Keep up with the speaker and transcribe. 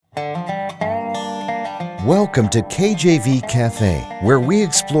Welcome to KJV Cafe, where we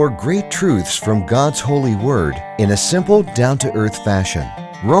explore great truths from God's holy word in a simple, down-to-earth fashion.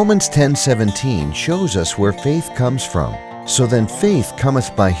 Romans 10:17 shows us where faith comes from. So then faith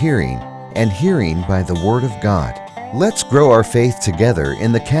cometh by hearing, and hearing by the word of God. Let's grow our faith together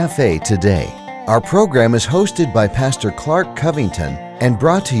in the cafe today. Our program is hosted by Pastor Clark Covington and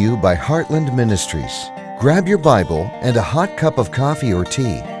brought to you by Heartland Ministries. Grab your Bible and a hot cup of coffee or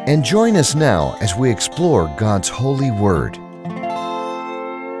tea, and join us now as we explore God's holy word.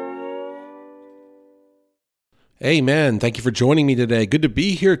 Amen. Thank you for joining me today. Good to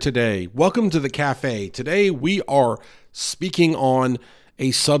be here today. Welcome to the cafe. Today we are speaking on a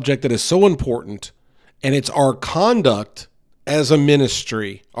subject that is so important, and it's our conduct as a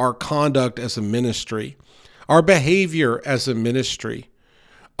ministry, our conduct as a ministry, our behavior as a ministry,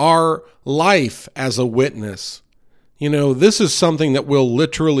 our life as a witness. You know, this is something that will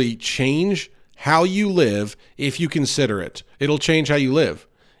literally change how you live if you consider it. It'll change how you live.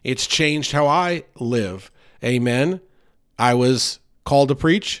 It's changed how I live. Amen. I was called to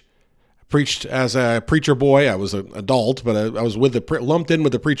preach. Preached as a preacher boy. I was an adult, but I was lumped in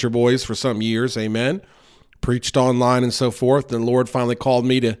with the preacher boys for some years. Amen. Preached online and so forth. Then the Lord finally called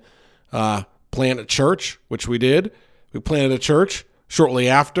me to plant a church, which we did. We planted a church. Shortly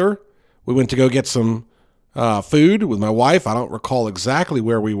after, we went to go get some food with my wife. I don't recall exactly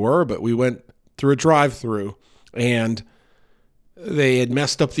where we were, but we went through a drive-through, and they had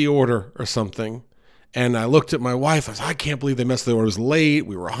messed up the order or something. And I looked at my wife. I said, I can't believe they messed up the order. It was late.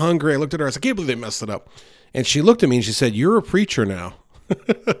 We were hungry. I looked at her. I said, I can't believe they messed it up. And she looked at me and she said, "You're a preacher now."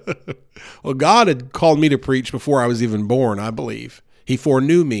 Well, God had called me to preach before I was even born, I believe. He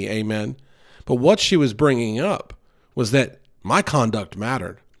foreknew me, amen. But what she was bringing up was that my conduct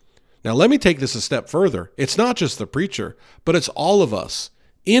mattered. Now, let me take this a step further. It's not just the preacher, but it's all of us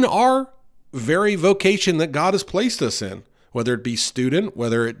in our very vocation that God has placed us in, whether it be student,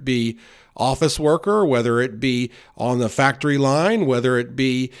 whether it be office worker, whether it be on the factory line, whether it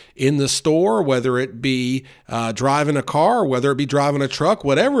be in the store, whether it be driving a car, whether it be driving a truck,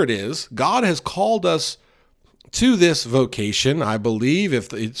 whatever it is, God has called us to this vocation, I believe,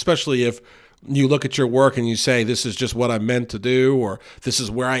 especially if you look at your work and you say, this is just what I'm meant to do, or this is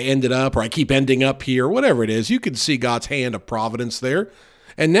where I ended up, or I keep ending up here, whatever it is, you can see God's hand of providence there.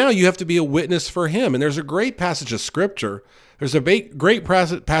 And now you have to be a witness for him. And there's a great passage of scripture. There's a great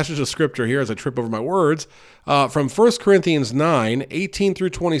passage of scripture here as I trip over my words from 1 Corinthians 9, 18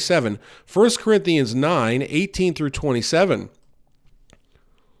 through 27. 1 Corinthians 9, 18 through 27.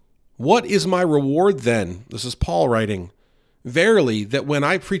 What is my reward then? This is Paul writing. Verily, that when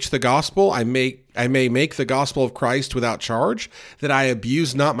I preach the gospel, I may make the gospel of Christ without charge, that I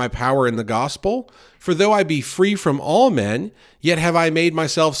abuse not my power in the gospel. For though I be free from all men, yet have I made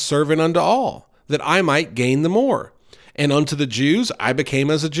myself servant unto all, that I might gain the more. And unto the Jews I became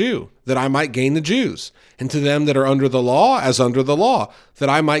as a Jew, that I might gain the Jews. And to them that are under the law, as under the law, that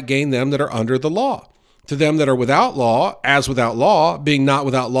I might gain them that are under the law. To them that are without law, as without law, being not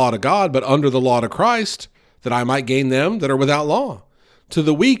without law to God, but under the law to Christ, that I might gain them that are without law. To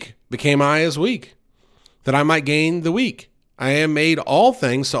the weak became I as weak, that I might gain the weak. I am made all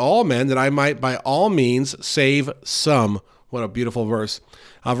things to all men, that I might by all means save some. What a beautiful verse.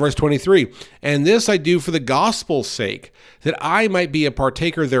 Verse 23, and this I do for the gospel's sake, that I might be a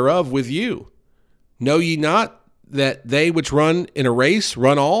partaker thereof with you. Know ye not that they which run in a race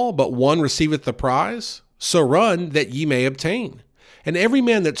run all, but one receiveth the prize? So run that ye may obtain. And every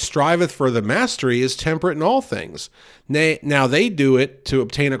man that striveth for the mastery is temperate in all things. Now they do it to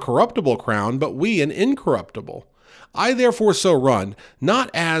obtain a corruptible crown, but we an incorruptible. I therefore so run, not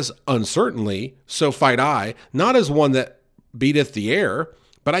as uncertainly, so fight I, not as one that beateth the air,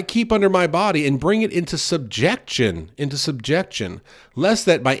 but I keep under my body and bring it into subjection, lest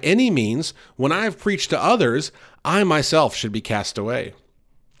that by any means, when I have preached to others, I myself should be cast away.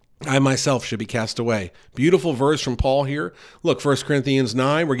 Beautiful verse from Paul here. Look, 1 Corinthians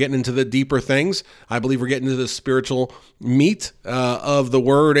 9, we're getting into the deeper things. I believe we're getting into the spiritual meat of the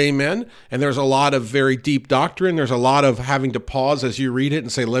word, amen. And there's a lot of very deep doctrine. There's a lot of having to pause as you read it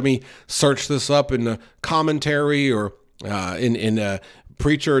and say, let me search this up in the commentary or in a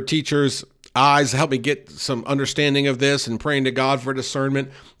preacher or teacher's eyes, help me get some understanding of this, and praying to God for discernment.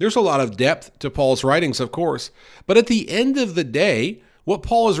 There's a lot of depth to Paul's writings, of course. But at the end of the day, what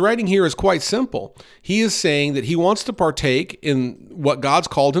Paul is writing here is quite simple. He is saying that he wants to partake in what God's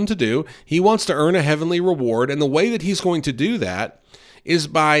called him to do. He wants to earn a heavenly reward, and the way that he's going to do that is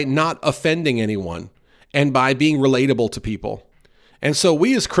by not offending anyone and by being relatable to people. And so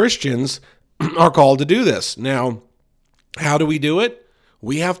we as Christians are called to do this. Now, how do we do it?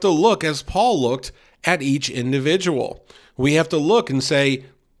 We have to look, as Paul looked, at each individual. We have to look and say,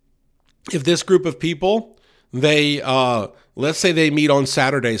 if this group of people, let's say they meet on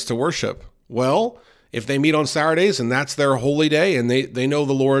Saturdays to worship. Well, if they meet on Saturdays and that's their holy day and they know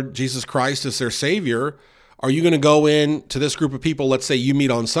the Lord Jesus Christ is their Savior, are you going to go in to this group of people, let's say you meet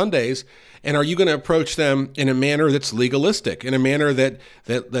on Sundays, and are you going to approach them in a manner that's legalistic, in a manner that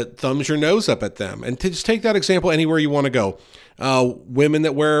thumbs your nose up at them? And to just take that example anywhere you want to go. Women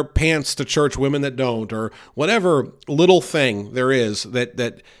that wear pants to church, women that don't, or whatever little thing there is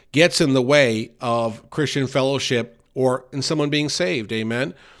that gets in the way of Christian fellowship or in someone being saved.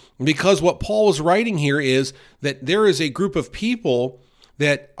 Amen. Because what Paul is writing here is that there is a group of people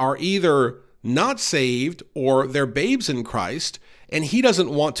that are either not saved or they're babes in Christ, and he doesn't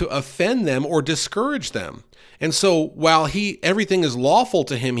want to offend them or discourage them. And so while everything is lawful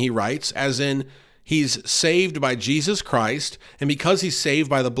to him, he writes, as in he's saved by Jesus Christ, and because he's saved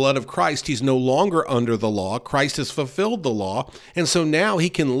by the blood of Christ, he's no longer under the law. Christ has fulfilled the law, and so now he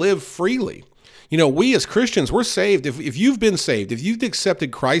can live freely. You know, we as Christians, we're saved. If you've been saved, if you've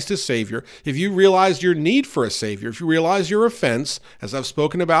accepted Christ as Savior, if you realize your need for a Savior, if you realize your offense, as I've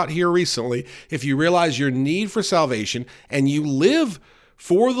spoken about here recently, if you realize your need for salvation and you live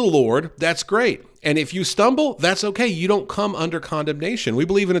for the Lord, that's great. And if you stumble, that's okay. You don't come under condemnation. We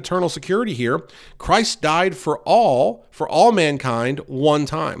believe in eternal security here. Christ died for all mankind one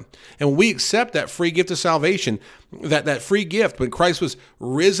time. And we accept that free gift of salvation, that free gift when Christ was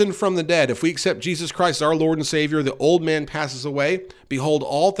risen from the dead. If we accept Jesus Christ, our Lord and Savior, the old man passes away. Behold,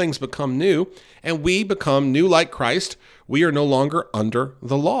 all things become new, and we become new like Christ. We are no longer under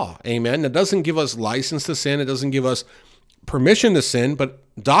the law. Amen. It doesn't give us license to sin. It doesn't give us permission to sin, but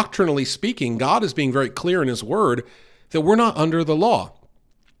doctrinally speaking, God is being very clear in his word that we're not under the law.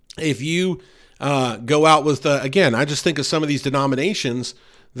 If you go out with, again, I just think of some of these denominations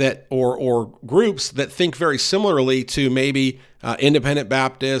that or groups that think very similarly to maybe Independent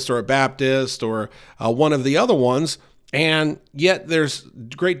Baptist or a Baptist or one of the other ones, and yet there's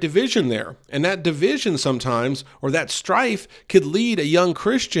great division there. And that division sometimes, or that strife, could lead a young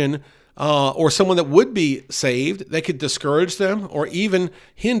Christian or someone that would be saved, they could discourage them or even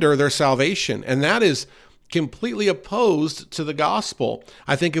hinder their salvation. And that is completely opposed to the gospel.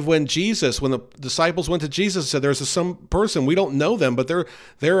 I think of when the disciples went to Jesus and said, there's some person, we don't know them, but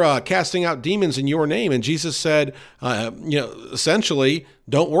they're casting out demons in your name. And Jesus said, essentially,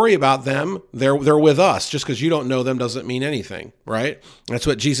 don't worry about them. They're with us. Just because you don't know them doesn't mean anything, right? That's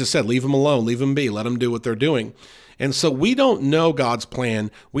what Jesus said. Leave them alone. Leave them be. Let them do what they're doing. And so we don't know God's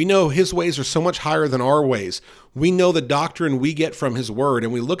plan. We know his ways are so much higher than our ways. We know the doctrine we get from his word.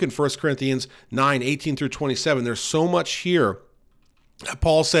 And we look in 1 Corinthians 9:18 through 27. There's so much here.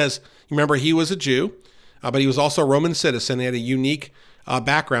 Paul says, remember, he was a Jew, but he was also a Roman citizen. He had a unique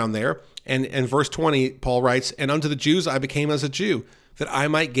background there. And in verse 20, Paul writes, and unto the Jews I became as a Jew, that I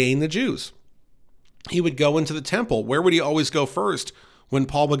might gain the Jews. He would go into the temple. Where would he always go first? When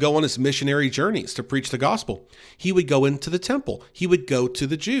Paul would go on his missionary journeys to preach the gospel, he would go into the temple. He would go to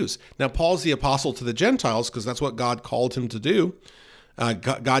the Jews. Now, Paul's the apostle to the Gentiles because that's what God called him to do.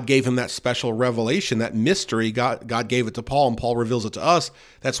 God gave him that special revelation, that mystery. God gave it to Paul, and Paul reveals it to us.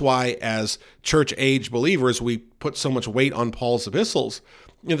 That's why, as church-age believers, we put so much weight on Paul's epistles.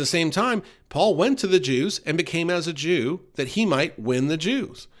 At the same time, Paul went to the Jews and became as a Jew that he might win the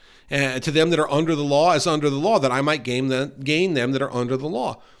Jews. To them that are under the law as under the law, that I might gain them that are under the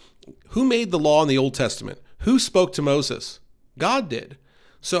law. Who made the law in the Old Testament? Who spoke to Moses? God did.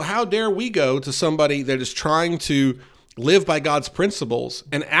 So how dare we go to somebody that is trying to live by God's principles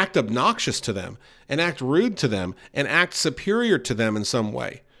and act obnoxious to them, and act rude to them, and act superior to them in some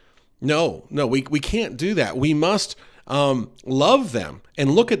way? No, we can't do that. We must love them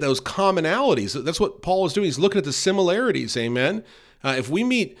and look at those commonalities. That's what Paul is doing. He's looking at the similarities, amen? If we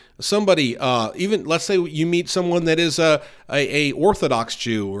meet somebody, even let's say you meet someone that is a Orthodox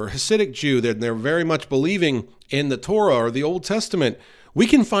Jew or Hasidic Jew, they're very much believing in the Torah or the Old Testament, we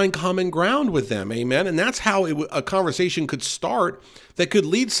can find common ground with them, amen? And that's how a conversation could start that could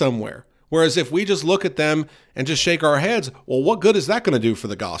lead somewhere. Whereas if we just look at them and just shake our heads, well, what good is that going to do for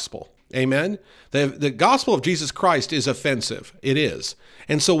the gospel? Amen? The gospel of Jesus Christ is offensive. It is.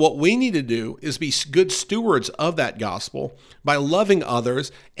 And so what we need to do is be good stewards of that gospel by loving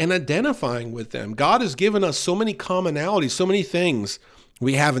others and identifying with them. God has given us so many commonalities, so many things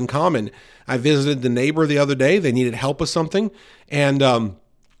we have in common. I visited the neighbor the other day. They needed help with something. And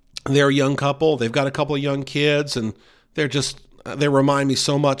they're a young couple. They've got a couple of young kids, and they remind me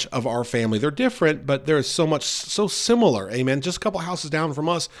so much of our family. They're different, but there's so similar. Amen. Just a couple houses down from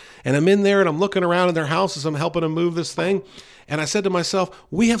us. And I'm in there and I'm looking around in their houses. I'm helping them move this thing. And I said to myself,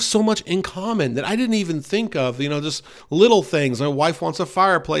 we have so much in common that I didn't even think of, just little things. My wife wants a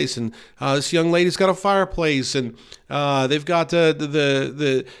fireplace, and this young lady's got a fireplace, and they've got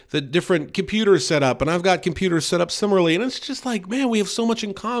the different computers set up, and I've got computers set up similarly. And it's just like, man, we have so much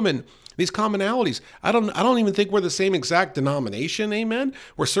in common. These commonalities. I don't even think we're the same exact denomination, amen.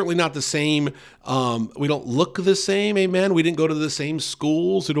 We're certainly not the same. We don't look the same, amen. We didn't go to the same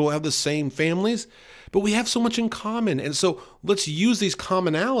schools. We don't have the same families, but we have so much in common. And so let's use these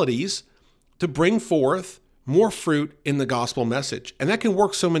commonalities to bring forth more fruit in the gospel message. And that can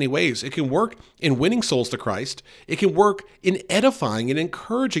work so many ways. It can work in winning souls to Christ. It can work in edifying and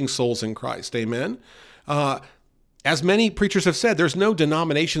encouraging souls in Christ, amen. As many preachers have said, there's no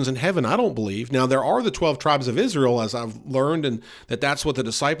denominations in heaven, I don't believe. Now, there are the 12 tribes of Israel, as I've learned, and that's what the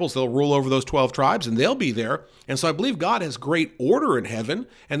disciples, they'll rule over those 12 tribes, and they'll be there. And so I believe God has great order in heaven,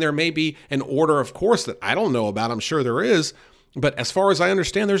 and there may be an order, of course, that I don't know about. I'm sure there is. But as far as I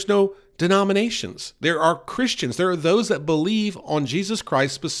understand, there's no denominations. There are Christians. There are those that believe on Jesus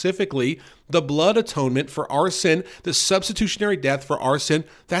Christ, specifically the blood atonement for our sin, the substitutionary death for our sin.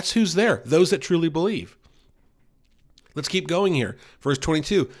 That's who's there, those that truly believe. Let's keep going here. Verse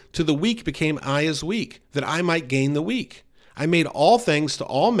 22, to the weak became I as weak, that I might gain the weak. I made all things to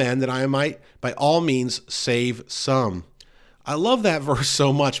all men, that I might by all means save some. I love that verse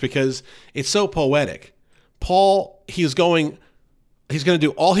so much because it's so poetic. Paul, he's going to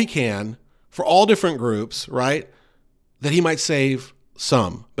do all he can for all different groups, right? That he might save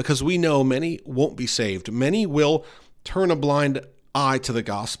some, because we know many won't be saved. Many will turn a blind eye to the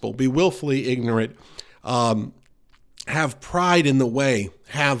gospel, be willfully ignorant, have pride in the way,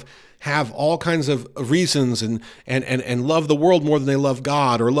 have all kinds of reasons and love the world more than they love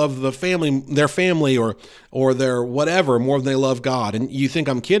God, or love their family or their whatever more than they love God. And you think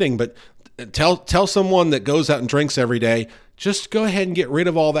I'm kidding, but tell someone that goes out and drinks every day, just go ahead and get rid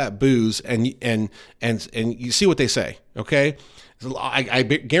of all that booze and you see what they say, okay? I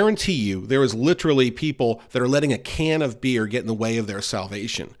guarantee you there is literally people that are letting a can of beer get in the way of their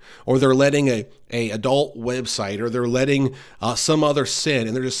salvation, or they're letting a adult website, or they're letting some other sin,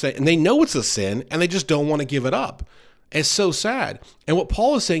 and they're just saying, and they know it's a sin, and they just don't want to give it up. It's so sad. And what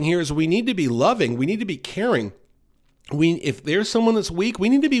Paul is saying here is we need to be loving, we need to be caring. If there's someone that's weak, we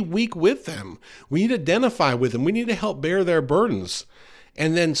need to be weak with them. We need to identify with them. We need to help bear their burdens.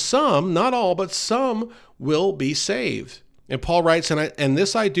 And then some, not all, but some will be saved. And Paul writes, and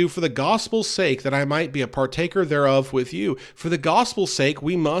this I do for the gospel's sake, that I might be a partaker thereof with you. For the gospel's sake,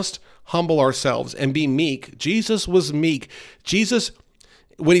 we must humble ourselves and be meek. Jesus was meek. Jesus,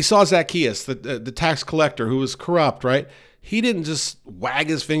 when he saw Zacchaeus, the tax collector who was corrupt, right? He didn't just wag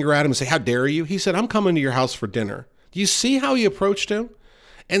his finger at him and say, how dare you? He said, I'm coming to your house for dinner. Do you see how he approached him?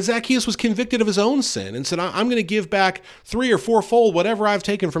 And Zacchaeus was convicted of his own sin and said, I'm going to give back 3 or 4-fold whatever I've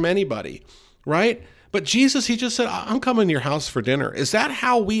taken from anybody, right? But Jesus, he just said, I'm coming to your house for dinner. Is that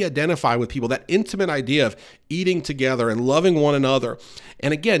how we identify with people? That intimate idea of eating together and loving one another.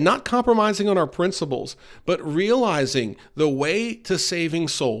 And again, not compromising on our principles, but realizing the way to saving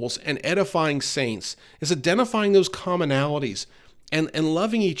souls and edifying saints is identifying those commonalities and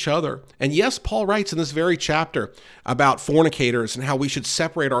loving each other. And yes, Paul writes in this very chapter about fornicators and how we should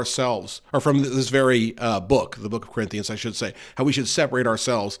separate ourselves, or from this very book, the book of Corinthians, I should say, how we should separate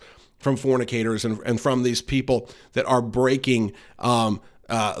ourselves from fornicators and from these people that are breaking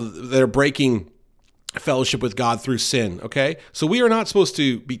fellowship with God through sin, okay? So we are not supposed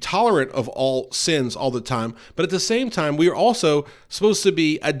to be tolerant of all sins all the time, but at the same time, we are also supposed to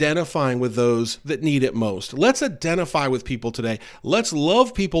be identifying with those that need it most. Let's identify with people today. Let's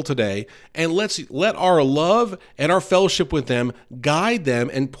love people today, and let's let our love and our fellowship with them guide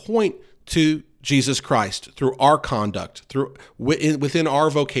them and point to Jesus Christ through our conduct, within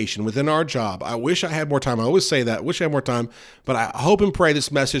our vocation, within our job. I wish I had more time. I always say that. I wish I had more time, but I hope and pray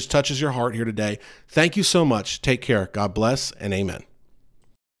this message touches your heart here today. Thank you so much. Take care. God bless, and amen.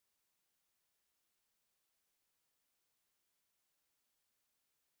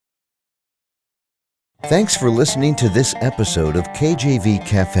 Thanks for listening to this episode of KJV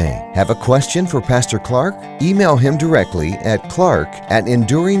Cafe. Have a question for Pastor Clark? Email him directly at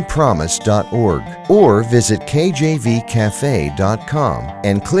clark@enduringpromise.org or visit kjvcafe.com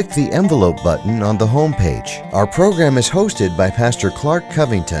and click the envelope button on the homepage. Our program is hosted by Pastor Clark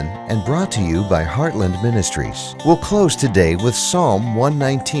Covington and brought to you by Heartland Ministries. We'll close today with Psalm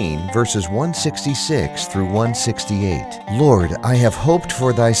 119, verses 166 through 168. Lord, I have hoped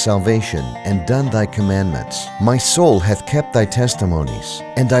for thy salvation and done thy commandments. My soul hath kept thy testimonies,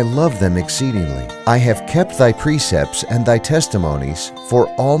 and I love them exceedingly. I have kept thy precepts and thy testimonies, for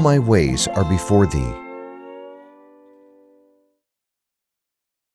all my ways are before thee.